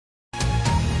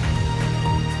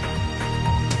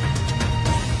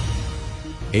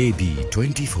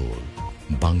AB24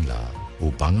 Bangla ও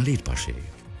বাঙালির পাশে।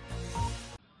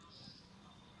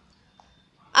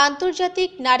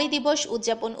 আন্তর্জাতিক নারী দিবস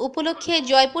উদযাপন উপলক্ষে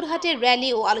জয়পুরহাটে র্যালি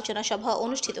ও আলোচনা সভা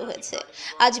অনুষ্ঠিত হয়েছে।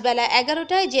 আজ বেলা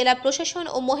 11টায় জেলা প্রশাসন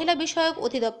ও মহিলা বিষয়ক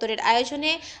অধিদপ্তরের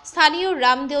আয়োজনে স্থানীয়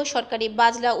রামদেও সরকারি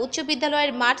বাজলা উচ্চ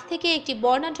বিদ্যালয়ের মাঠ থেকে একটি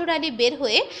বর্ণাঢ্য র্যালি বের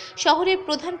হয়ে শহরের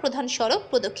প্রধান সড়ক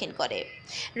প্রদক্ষিণ করে।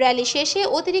 র্যালি শেষে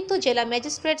অতিরিক্ত জেলা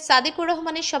ম্যাজিস্ট্রেট সাদেকুর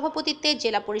রহমানের সভাপতিত্বে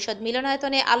জেলা পরিষদ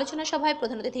মিলনায়তনে আলোচনা সভায়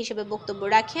প্রধান অতিথি হিসেবে বক্তব্য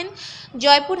রাখেন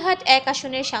জয়পুরহাট 1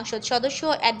 আসনের সংসদ সদস্য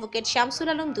অ্যাডভোকেট শামসুল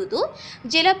আলম দুদু,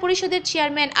 জেলা পরিষদের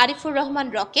চেয়ারম্যান আরিফুর রহমান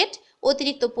রকেট,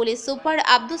 অতিরিক্ত পুলিশ সুপার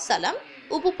আব্দুস সালাম,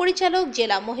 উপপরিচালক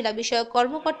জেলা মহিলা বিষয়ক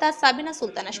কর্মকর্তা সাবিনা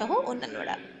সুলতানা সহ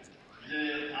অন্যান্যরা।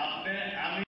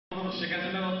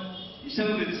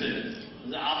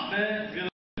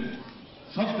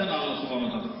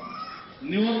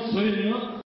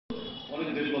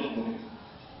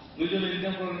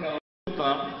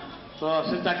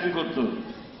 চাকরি করতো,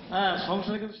 হ্যাঁ,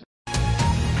 সংসারে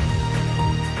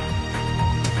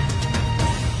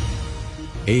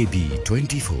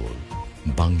AB24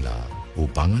 বাংলা ও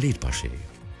বাঙালির পাশে।